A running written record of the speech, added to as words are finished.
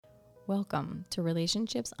Welcome to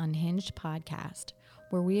Relationships Unhinged podcast,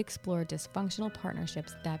 where we explore dysfunctional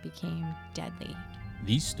partnerships that became deadly.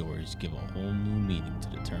 These stories give a whole new meaning to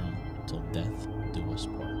the term, till death do us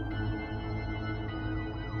part.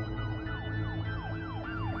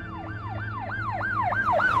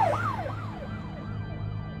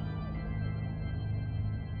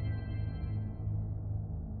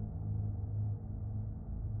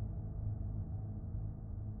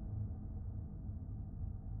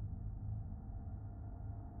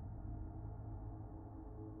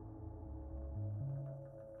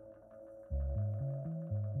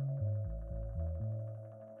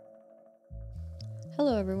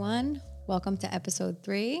 Hello, everyone. Welcome to episode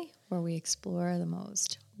 3, where we explore the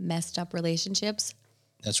most messed up relationships.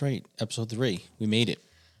 That's right. Episode 3. We made it.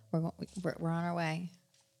 We're on our way.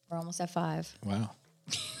 We're almost at 5. Wow.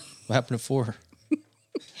 What happened to 4?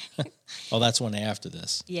 Oh, that's one after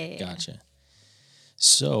this. Yeah. Gotcha.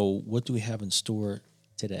 So what do we have in store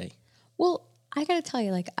today? Well, I got to tell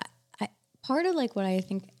you, I part of what I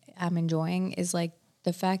think I'm enjoying is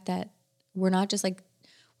the fact that we're not just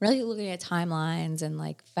we're not looking at timelines and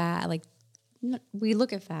we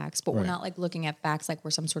look at facts, but we're not looking at facts like we're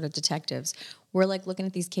some sort of detectives. We're looking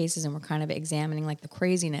at these cases and we're kind of examining the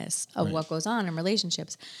craziness of what goes on in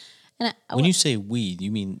relationships. And when you say we, do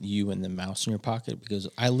you mean you and the mouse in your pocket? Because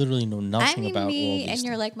I literally know nothing about all these and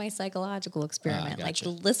you're things. my psychological experiment. Gotcha.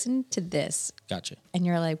 Listen to this. Gotcha. And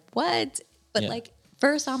you're like, what? But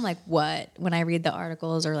first I'm like, what? When I read the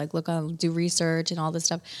articles or do research and all this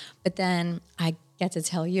stuff. But then I get to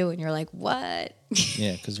tell you and you're like, what?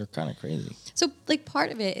 Yeah, because they're kind of crazy. So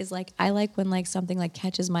part of it is I like when something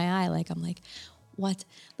catches my eye. I'm like, what?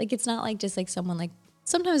 It's not just someone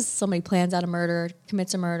sometimes somebody plans out a murder,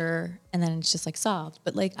 commits a murder, and then it's just solved.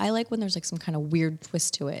 But I like when there's some kind of weird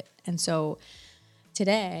twist to it. And so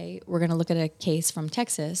today we're going to look at a case from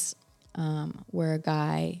Texas where a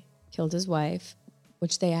guy killed his wife,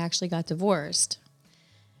 which they actually got divorced.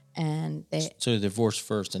 And So the divorce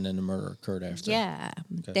first and then the murder occurred after. Yeah.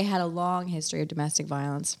 Okay. They had a long history of domestic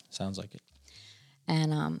violence. Sounds like it.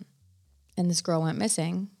 And this girl went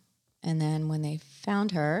missing. And then when they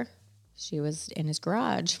found her, she was in his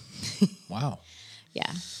garage. Wow.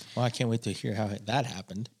 Yeah. Well, I can't wait to hear how that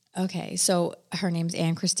happened. Okay. So her name's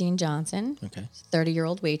Ann Christine Johnson. Okay.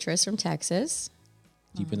 30-year-old waitress from Texas.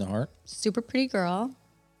 Deep in the heart. Super pretty girl.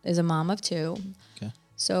 Is a mom of 2. Okay.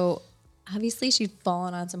 So obviously she'd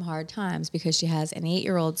fallen on some hard times because she has an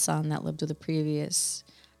 8-year-old son that lived with a previous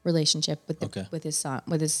relationship with his son,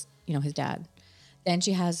 with his dad. Then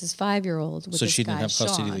she has this 5-year-old with so this she didn't guy, have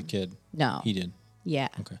custody Sean. of the kid? No. He did? Yeah.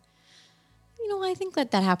 Okay. I think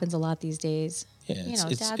that happens a lot these days. Yeah,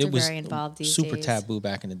 dads are very involved these days. Super taboo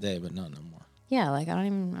back in the day, but not no more. Yeah, I don't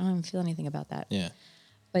even feel anything about that. Yeah.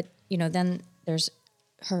 But, then there's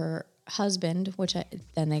her husband,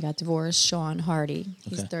 then they got divorced, Sean Hardy.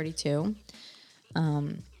 He's 32.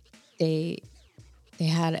 They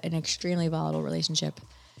had an extremely volatile relationship.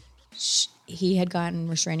 He had gotten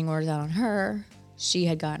restraining orders out on her. She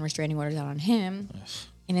had gotten restraining orders out on him.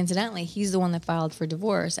 And incidentally, he's the one that filed for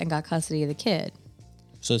divorce and got custody of the kid.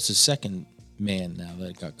 So it's the second man now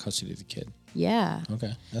that got custody of the kid. Yeah.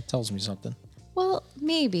 Okay. That tells me something. Well,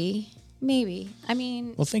 maybe. I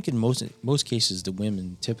mean... Well, think in most cases, the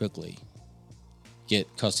women typically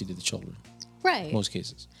get custody of the children. Right. Most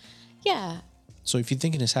cases. Yeah. So if you're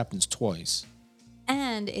thinking this happens twice...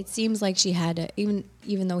 And it seems like she had to...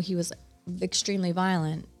 Even though he was extremely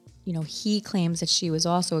violent... he claims that she was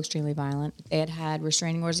also extremely violent. They had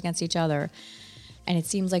restraining orders against each other. And it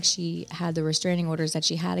seems like she had the restraining orders that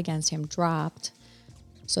she had against him dropped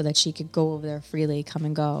so that she could go over there freely, come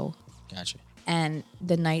and go. Gotcha. And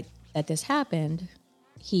the night that this happened,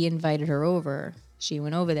 he invited her over. She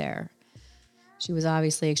went over there. She was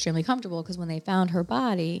obviously extremely comfortable because when they found her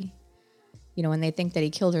body, and they think that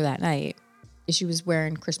he killed her that night, she was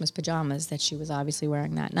wearing Christmas pajamas that she was obviously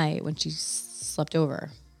wearing that night when she slept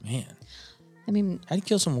over. Man. I mean... How do you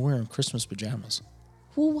kill someone wearing Christmas pajamas?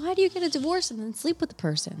 Well, why do you get a divorce and then sleep with the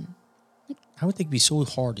person? I would think it'd be so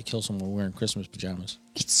hard to kill someone wearing Christmas pajamas.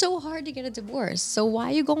 It's so hard to get a divorce. So why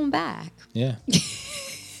are you going back? Yeah.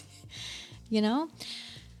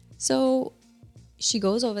 So she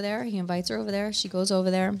goes over there. He invites her over there. She goes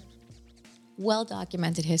over there.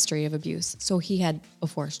 Well-documented history of abuse. So he had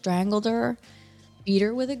before strangled her, beat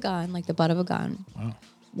her with a gun, the butt of a gun. Wow.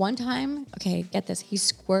 One time, okay, get this, he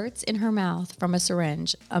squirts in her mouth from a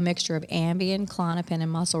syringe a mixture of Ambien, Klonopin,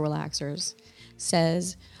 and muscle relaxers.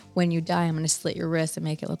 Says, when you die, I'm going to slit your wrist and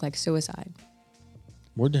make it look like suicide.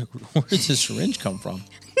 Where did the syringe come from?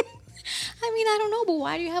 I mean, I don't know, but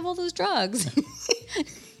why do you have all those drugs?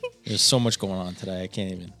 There's so much going on today. I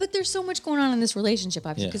can't even. But there's so much going on in this relationship,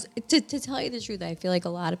 obviously. Because to tell you the truth, I feel like a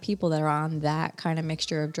lot of people that are on that kind of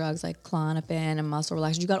mixture of drugs, like Klonopin and muscle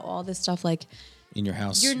relaxers, you got all this stuff like In your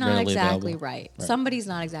house, you're not exactly available. right. Somebody's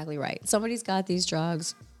not exactly right. Somebody's got these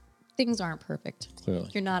drugs. Things aren't perfect. Clearly.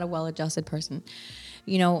 You're not a well-adjusted person.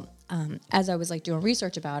 You know, as I was like doing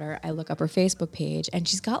research about her, I look up her Facebook page, and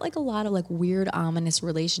she's got like a lot of like weird, ominous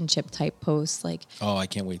relationship type posts. Like, Oh, I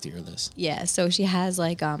can't wait to hear this. yeah, so she has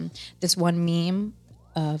like this one meme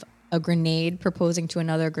of a grenade proposing to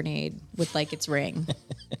another grenade with like its ring.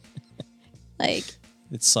 Like,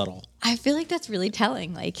 It's subtle. I feel like that's really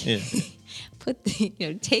telling. Like, Yeah.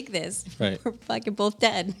 take this. Right. We're fucking both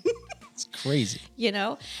dead. It's crazy.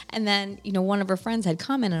 And then, one of her friends had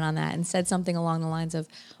commented on that and said something along the lines of,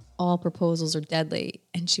 all proposals are deadly.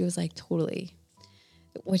 And she was like, totally.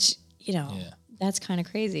 Which, that's kind of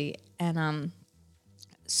crazy. And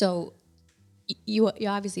so you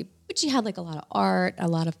obviously, but she had like a lot of art, a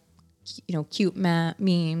lot of, cute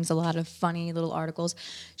memes, a lot of funny little articles.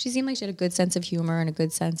 She seemed like she had a good sense of humor and a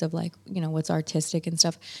good sense of like, what's artistic and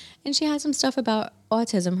stuff. And she had some stuff about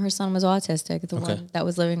autism. Her son was autistic, the one that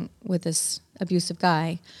was living with this abusive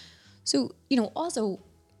guy. So, also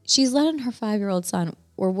she's letting her 5-year-old son,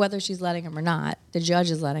 or whether she's letting him or not, the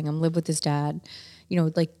judge is letting him live with his dad.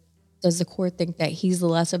 Like, does the court think that he's the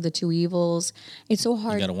less of the two evils? It's so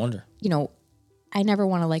hard. You gotta wonder. I never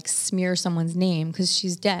want to like smear someone's name because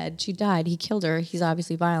she's dead. She died. He killed her. He's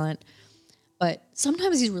obviously violent. But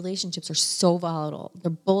sometimes these relationships are so volatile.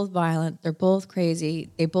 They're both violent. They're both crazy.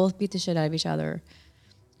 They both beat the shit out of each other.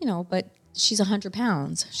 But she's 100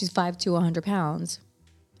 pounds. She's 5'2", 100 pounds.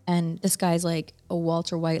 And this guy's like a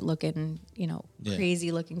Walter White looking,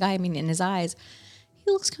 crazy looking guy. I mean, in his eyes,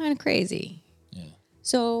 he looks kind of crazy. Yeah.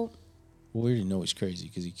 So. Well, we already know he's crazy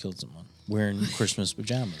because he killed someone wearing Christmas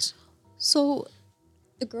pajamas. So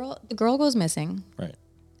the girl goes missing. Right.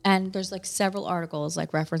 And there's like several articles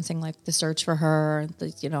like referencing like the search for her,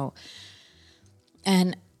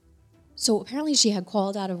 and so apparently she had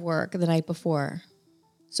called out of work the night before.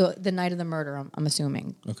 So the night of the murder, I'm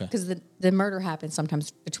assuming. Okay. Because the murder happened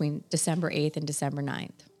sometimes between December 8th and December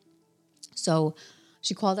 9th. So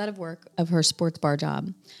she called out of work of her sports bar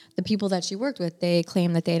job. The people that she worked with, they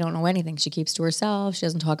claim that they don't know anything. She keeps to herself. She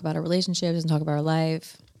doesn't talk about her relationship, doesn't talk about her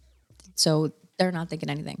life. So they're not thinking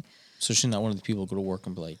anything. So she's not one of the people who go to work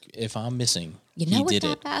and be like, if I'm missing, you know he what did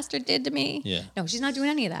that it. bastard did to me? Yeah. No, she's not doing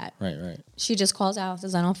any of that. Right. She just calls out and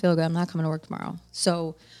says, I don't feel good. I'm not coming to work tomorrow.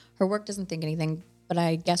 So her work doesn't think anything, but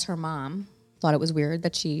I guess her mom thought it was weird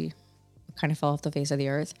that she kind of fell off the face of the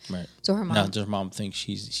earth. Right. So her mom. Now, does her mom think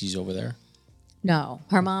she's over there? No,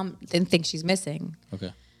 her mom didn't think she's missing.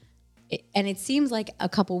 Okay. And it seems like a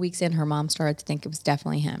couple weeks in, her mom started to think it was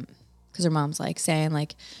definitely him. Because her mom's like saying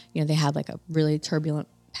like, they had like a really turbulent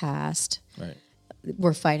past. Right.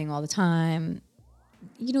 We're fighting all the time.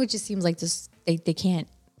 It just seems like this. They can't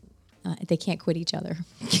quit each other.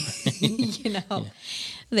 Yeah.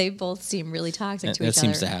 They both seem really toxic to each other. That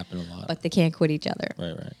seems to happen a lot. But they can't quit each other.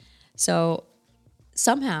 Right. So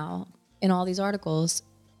somehow in all these articles,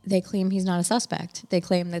 they claim he's not a suspect. They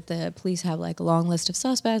claim that the police have like a long list of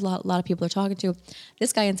suspects. A lot of people are talking to.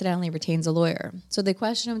 This guy incidentally retains a lawyer. So they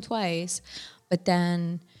question him twice, but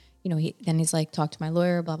then, he's like, talk to my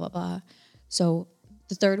lawyer, blah, blah, blah. So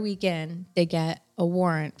the third week in, they get a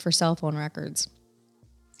warrant for cell phone records.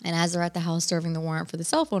 And as they're at the house serving the warrant for the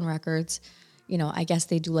cell phone records, I guess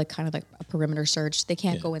they do like kind of like a perimeter search. They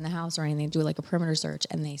can't go in the house or anything. They do like a perimeter search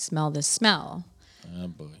and they smell this smell. Oh,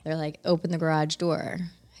 boy. They're like, open the garage door.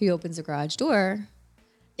 He opens the garage door.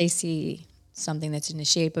 They see something that's in the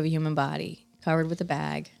shape of a human body, covered with a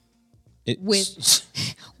bag,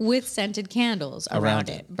 with scented candles around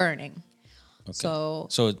it, burning. Okay. So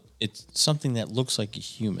it's something that looks like a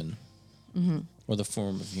human, or the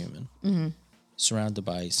form of human, surrounded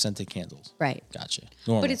by scented candles. Right. Gotcha.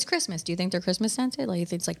 Normal. But it's Christmas. Do you think they're Christmas scented? Like, you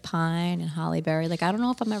think it's like pine and holly berry? Like, I don't know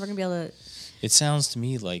if I'm ever gonna be able to. It sounds to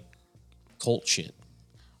me like cult shit.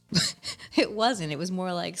 It wasn't. It was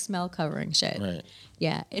more like smell covering shit. Right.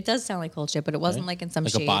 Yeah, it does sound like cold shit, but it wasn't like in some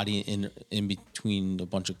like shape. a body in between a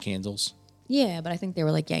bunch of candles. Yeah, but I think they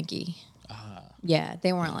were like Yankee. Yeah,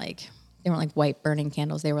 they weren't like white burning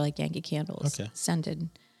candles. They were like Yankee candles, scented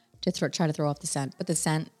to try to throw off the scent. But the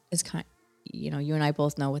scent is kind. You and I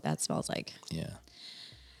both know what that smells like. Yeah.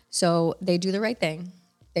 So they do the right thing.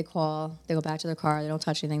 They call, they go back to their car, they don't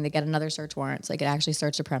touch anything, they get another search warrant. So they could actually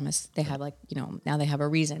search the premise. They have now they have a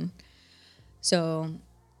reason. So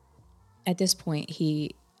at this point,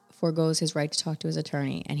 he forgoes his right to talk to his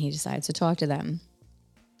attorney and he decides to talk to them.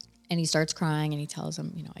 And he starts crying and he tells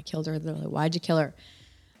them, I killed her. They're like, why'd you kill her?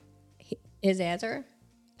 His answer,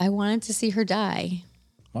 I wanted to see her die.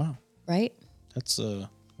 Wow. Right? That's wow.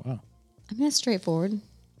 I mean, that's straightforward.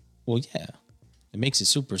 Well, yeah. It makes it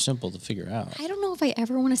super simple to figure out. I don't know if I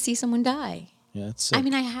ever want to see someone die. Yeah, that's sick. I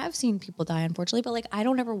mean, I have seen people die, unfortunately, but like, I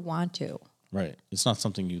don't ever want to. Right. It's not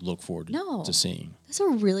something you look forward to seeing. That's a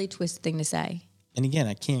really twisted thing to say. And again,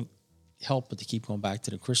 I can't help but to keep going back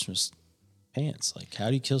to the Christmas pants. Like, how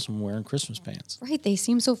do you kill someone wearing Christmas pants? Right. They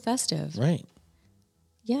seem so festive. Right.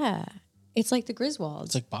 Yeah. It's like the Griswolds.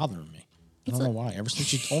 It's like bothering me. I don't know why. Ever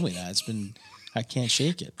since you told me that, I can't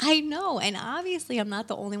shake it. I know. And obviously, I'm not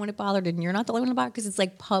the only one it bothered, and you're not the only one it bothered because it's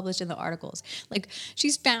like published in the articles. Like,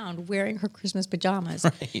 she's found wearing her Christmas pajamas.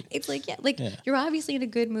 Right. It's like, you're obviously in a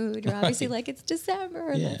good mood. You're obviously like, it's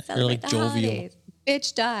December. Yeah. Let's celebrate the holidays.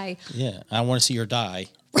 Bitch, die. Yeah. I want to see her die.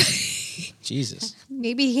 Jesus.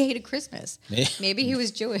 Maybe he hated Christmas. Maybe he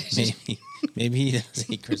was Jewish. Maybe he does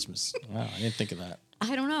hate Christmas. Wow, I didn't think of that.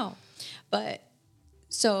 I don't know. But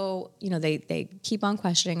so, they keep on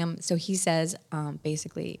questioning him. So he says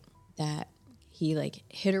basically that he like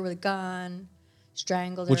hit her with a gun,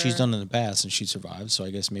 strangled her. Which he's done in the past and she survived. So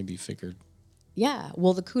I guess maybe he figured. Yeah.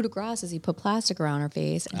 Well, the coup de grace is he put plastic around her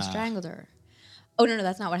face and strangled her. Oh, no,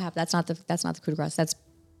 that's not what happened. That's not the coup de grace.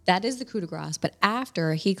 That is the coup de grace. But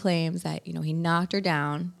after he claims that, he knocked her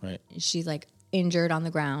down. Right. She's like injured on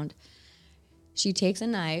the ground. She takes a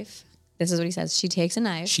knife. This is what he says. She takes a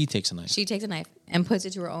knife. She takes a knife And puts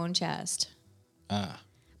it to her own chest. Ah.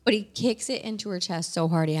 But he kicks it into her chest so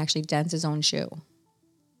hard he actually dents his own shoe.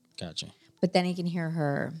 Gotcha. But then he can hear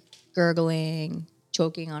her gurgling,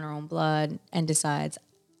 choking on her own blood, and decides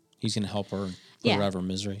he's going to help her put her out of her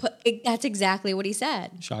misery. That's exactly what he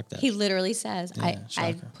said. Shock that. He literally says,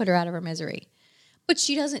 I put her out of her misery. But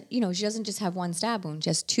she doesn't just have one stab wound.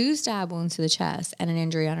 Just 2 stab wounds to the chest and an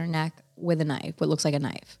injury on her neck with a knife, what looks like a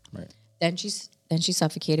knife. Right. Then she's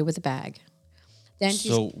suffocated with a bag.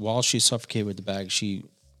 So while she's suffocated with the bag, she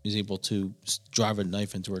is able to drive a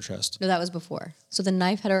knife into her chest. No, that was before. So the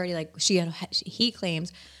knife had already he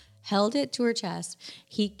claims, held it to her chest.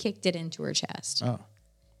 He kicked it into her chest. Oh.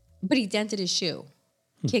 But he dented his shoe,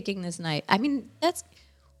 kicking this knife. I mean,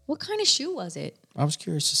 what kind of shoe was it? I was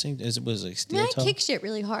curious to see, was it steel toe? I kick shit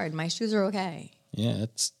really hard. My shoes are okay. Yeah,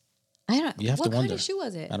 I don't. You have to wonder. What kind of shoe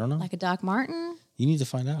was it? I don't know. Like a Doc Marten? You need to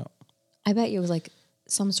find out. I bet you it was like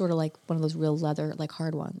some sort of like one of those real leather, like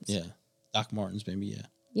hard ones. Yeah. Doc Martens, maybe, yeah.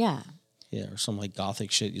 Yeah. Yeah, or some like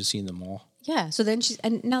gothic shit you see in the mall. Yeah. So then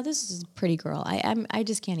and now this is a pretty girl. I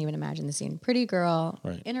just can't even imagine the scene. Pretty girl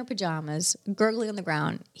in her pajamas, gurgling on the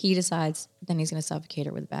ground. He decides then he's going to suffocate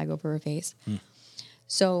her with a bag over her face.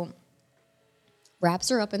 So wraps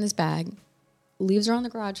her up in this bag, leaves her on the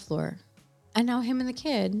garage floor, and now him and the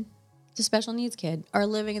kid, the special needs kid, are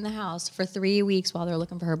living in the house for 3 weeks while they're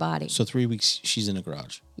looking for her body. So 3 weeks she's in the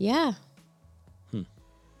garage. Yeah.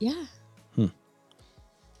 Yeah.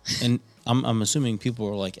 And I'm assuming people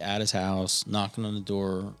were like at his house, knocking on the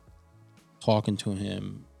door, talking to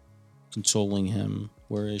him, consoling him.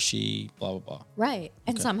 Where is she? Blah, blah, blah. Right.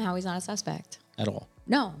 And somehow he's not a suspect. At all.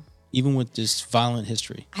 No. Even with this violent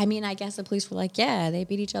history. I mean, I guess the police were like, yeah, they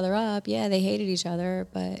beat each other up. Yeah, they hated each other.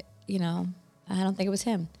 But, I don't think it was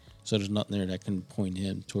him. So there's nothing there that can point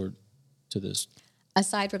him to this.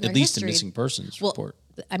 Aside from their history. At least history, the missing persons report.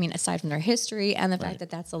 I mean, aside from their history and the fact that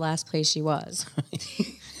that's the last place she was.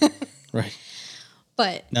 Right.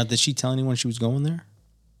 But now, did she tell anyone she was going there?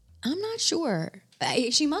 I'm not sure.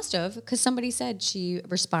 She must have, because somebody said she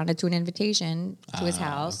responded to an invitation to his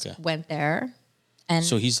house, went there. And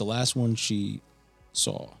so he's the last one she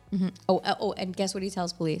saw. Mm-hmm. Oh, and guess what he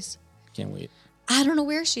tells police? Can't wait. I don't know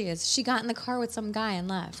where she is. She got in the car with some guy and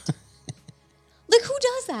left. Like, who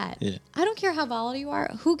does that? Yeah. I don't care how volatile you are.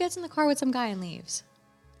 Who gets in the car with some guy and leaves?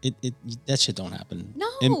 That shit don't happen.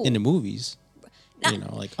 No. In the movies.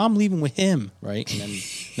 Like, I'm leaving with him, right? And then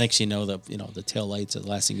next you know, the taillights are the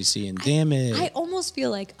last thing you see, and damn it. I almost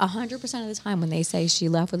feel like 100% of the time when they say she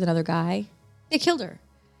left with another guy, they killed her.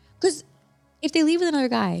 Because if they leave with another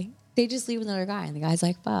guy, they just leave with another guy, and the guy's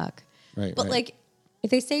like, fuck. Right, But, like,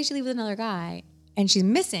 if they say she leave with another guy, and she's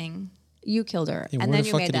missing, you killed her, and then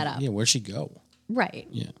you made that up. Yeah, where'd she go? Right.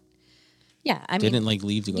 Yeah. Yeah, I mean. They didn't, like,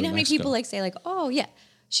 leave to go to Mexico. You know how many people, like, say, like, oh, yeah.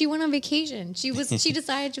 She went on vacation. She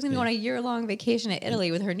decided she was going to go on a year-long vacation to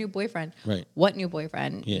Italy with her new boyfriend. Right. What new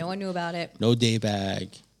boyfriend? Yeah. No one knew about it. No day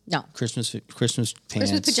bag. No. Christmas pants. Christmas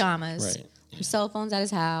pajamas. Right. Yeah. Her cell phone's at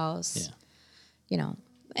his house. Yeah.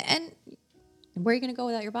 And where are you going to go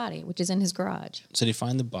without your body, which is in his garage? So they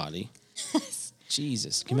find the body.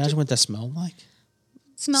 Jesus. Can you imagine what that smelled like?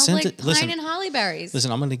 Smells like pine and holly berries.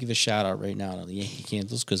 Listen, I'm going to give a shout out right now to the Yankee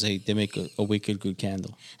candles because they make a wicked good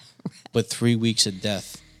candle. But 3 weeks of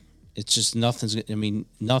death It's just nothing's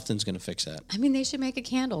going to fix that. I mean, they should make a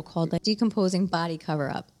candle called like decomposing body cover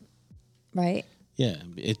up, right? Yeah,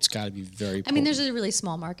 it's got to be very I mean, there's a really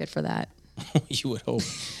small market for that. You would hope.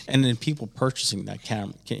 And then people purchasing that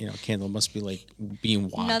candle must be like being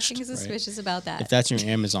watched. Nothing suspicious about that. If that's in your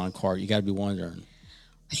Amazon cart, you got to be wondering,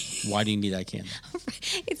 why do you need that candle?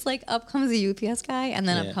 It's like up comes the UPS guy and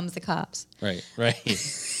then up comes the cops. Right.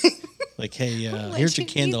 Like, hey, here's your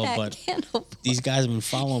candle, but these guys have been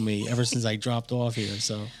following me ever since I dropped off here.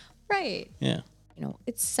 So, right. Yeah. You know,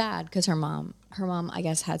 it's sad because her mom, I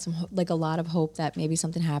guess, had a lot of hope that maybe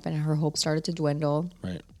something happened, and her hope started to dwindle.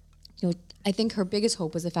 Right. You know, I think her biggest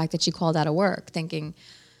hope was the fact that she called out of work, thinking,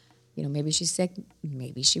 you know, maybe she's sick,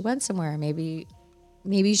 maybe she went somewhere, maybe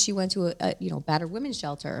she went to a battered women's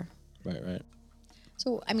shelter. Right.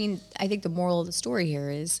 So, I mean, I think the moral of the story here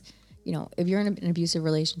is, you know, if you're in an abusive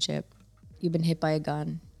relationship, you've been hit by a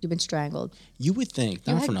gun, you've been strangled. You would think,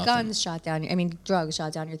 not for nothing. Guns shot down, drugs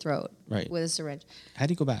shot down your throat. Right. With a syringe. How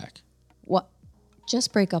do you go back? What?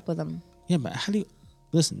 Just break up with them. Yeah, but how do you,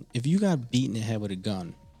 listen, if you got beaten in the head with a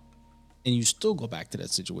gun and you still go back to that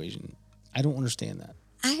situation, I don't understand that.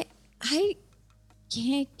 I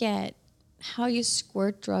can't get how you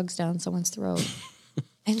squirt drugs down someone's throat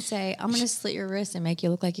and say, I'm going to slit your wrist and make you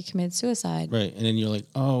look like you committed suicide. Right. And then you're like,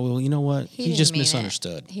 oh, well, you know what? He just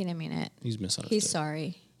misunderstood. He didn't mean it. He's misunderstood. He's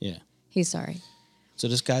sorry. Yeah. He's sorry. So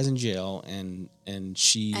this guy's in jail and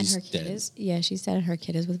she's and her kid dead. She's dead and her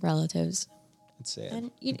kid is with relatives. It's sad.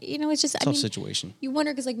 And, you know, it's just tough situation. You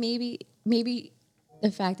wonder because, like, maybe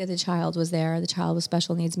the fact that the child was there, the child with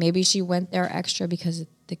special needs, maybe she went there extra because of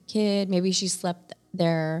the kid. Maybe she slept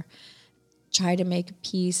there, tried to make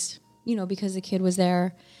peace, you know, because the kid was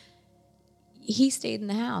there. He stayed in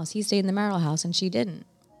the house. He stayed in the marital house, and she didn't.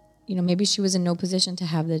 You know, maybe she was in no position to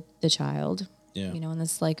have the child. Yeah. You know, and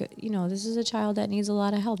it's like, you know, this is a child that needs a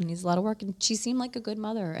lot of help, needs a lot of work. And she seemed like a good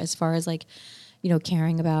mother as far as, like, you know,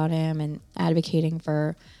 caring about him and advocating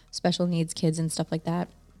for special needs kids and stuff like that.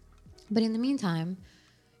 But in the meantime,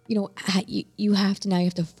 you know, you have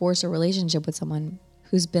to force a relationship with someone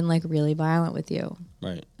who's been, like, really violent with you.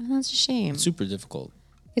 Right. And that's a shame. It's super difficult.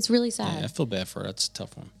 It's really sad. Yeah, I feel bad for her. That's a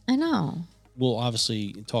tough one. I know. We'll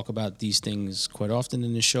obviously talk about these things quite often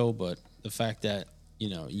in the show, but the fact that, you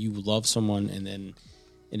know, you love someone and then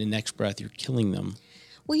in the next breath you're killing them.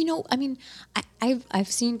 Well, you know, I mean, I've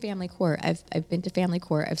seen family court. I've been to family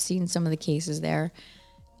court. I've seen some of the cases there.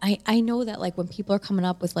 I know that, like, when people are coming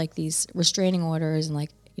up with, like, these restraining orders and, like,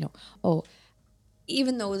 you know, oh,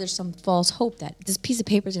 even though there's some false hope that this piece of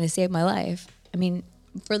paper is going to save my life, I mean,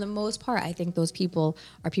 for the most part, I think those people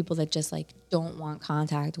are people that just, like, don't want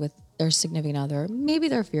contact with their significant other. Maybe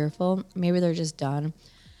they're fearful. Maybe they're just done.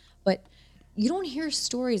 But you don't hear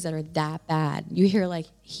stories that are that bad. You hear, like,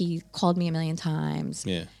 he called me a million times.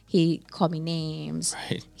 Yeah. He called me names.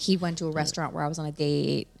 Right. He went to a restaurant where I was on a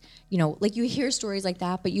date. You know, like, you hear stories like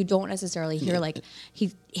that, but you don't necessarily hear, like,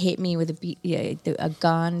 he hit me with a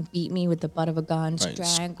gun, beat me with the butt of a gun,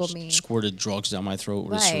 strangled me. Squirted drugs down my throat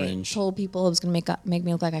with a syringe. Told people it was going to make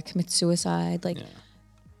me look like I committed suicide. Like,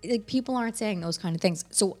 like, people aren't saying those kind of things.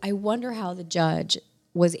 So I wonder how the judge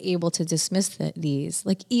was able to dismiss these.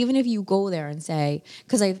 Like, even if you go there and say,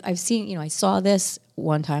 because I've seen, you know, I saw this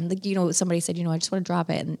one time, like, you know, somebody said, you know, I just want to drop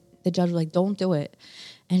it. And the judge was like, don't do it.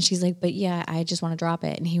 And she's like, but yeah, I just want to drop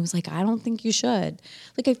it. And he was like, I don't think you should.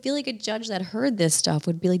 Like, I feel like a judge that heard this stuff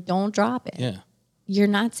would be like, don't drop it. Yeah. You're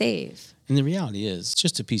not safe. And the reality is, it's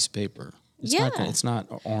just a piece of paper. It's not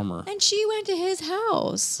armor. And she went to his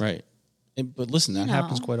house. Right. But listen, that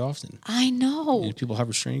happens quite often. I know. And people have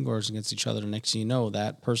restraining orders against each other. The next thing you know,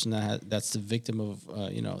 that person that's the victim of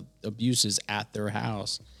abuse is at their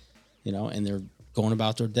house, you know, and they're going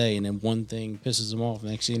about their day, and then one thing pisses them off.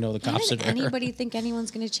 Next thing you know, the cops are there. Anybody think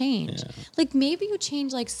anyone's going to change? Yeah. Like, maybe you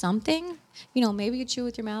change, like, something. You know, maybe you chew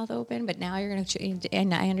with your mouth open, but now you're going to.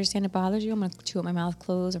 And I understand it bothers you. I'm going to chew with my mouth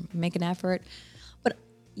closed or make an effort. But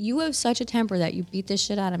you have such a temper that you beat this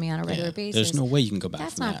shit out of me on a regular basis. There's no way you can go back.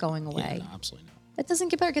 That's from not that. going away. Yeah, no, absolutely not. That doesn't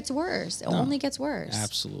get better. It gets worse. It only gets worse.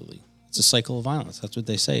 Absolutely. It's a cycle of violence. That's what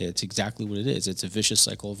they say. It's exactly what it is. It's a vicious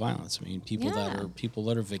cycle of violence. I mean, people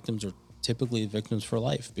that are victims are typically victims for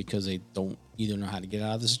life because they don't either know how to get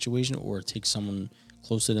out of the situation or it takes someone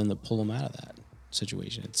close to them to pull them out of that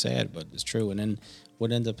situation. It's sad, but it's true. And then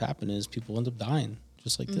what ends up happening is people end up dying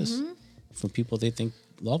just like this from people they think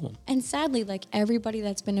love them. And sadly, like, everybody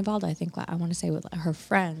that's been involved, I think, I want to say, with her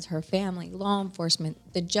friends, her family, law enforcement,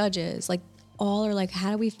 the judges, like, all are like,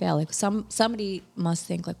 how do we fail? Like, somebody must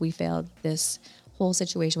think, like, we failed this whole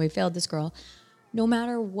situation. We failed this girl. No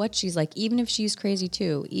matter what she's like, even if she's crazy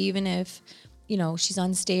too, even if, she's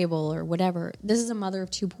unstable or whatever. This is a mother of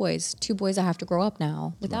two boys that have to grow up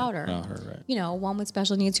now without her. Without her, right. One with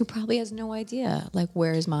special needs who probably has no idea like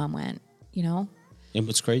where his mom went, And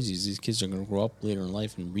what's crazy is these kids are going to grow up later in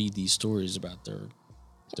life and read these stories about their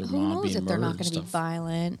Who mom knows being if they're murdered not and going to be stuff.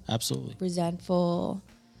 violent, Absolutely. resentful.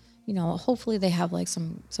 Hopefully they have like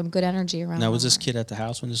some good energy around. Now, was them. this kid at the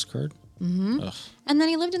house when this occurred? Mm-hmm. And then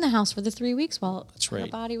he lived in the house for the 3 weeks while That's right. her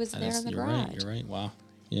body was there in the you're garage. Right. You're right. Wow.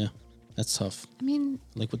 Yeah, that's tough. I mean,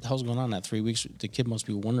 Like, what the hell's going on in that 3 weeks? The kid must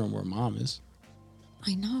be wondering where mom is,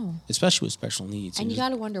 I know. especially with special needs. And you got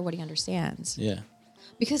to wonder what he understands. Yeah.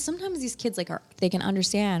 Because sometimes these kids they can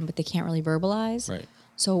understand, but they can't really verbalize. Right.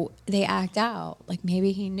 So they act out. Like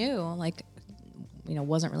maybe he knew,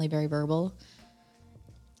 wasn't really very verbal.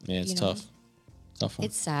 Yeah, it's tough. Tough one.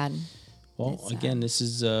 It's sad. Well, It's sad. again, this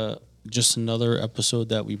is just another episode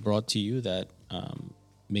that we brought to you that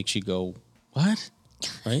makes you go, what?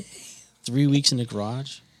 Right? 3 weeks in the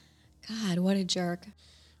garage. God, what a jerk.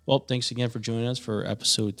 Well, thanks again for joining us for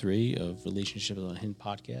episode 3 of Relationships on a Hint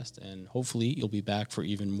podcast. And hopefully you'll be back for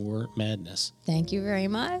even more madness. Thank you very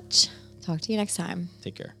much. Talk to you next time.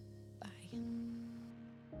 Take care.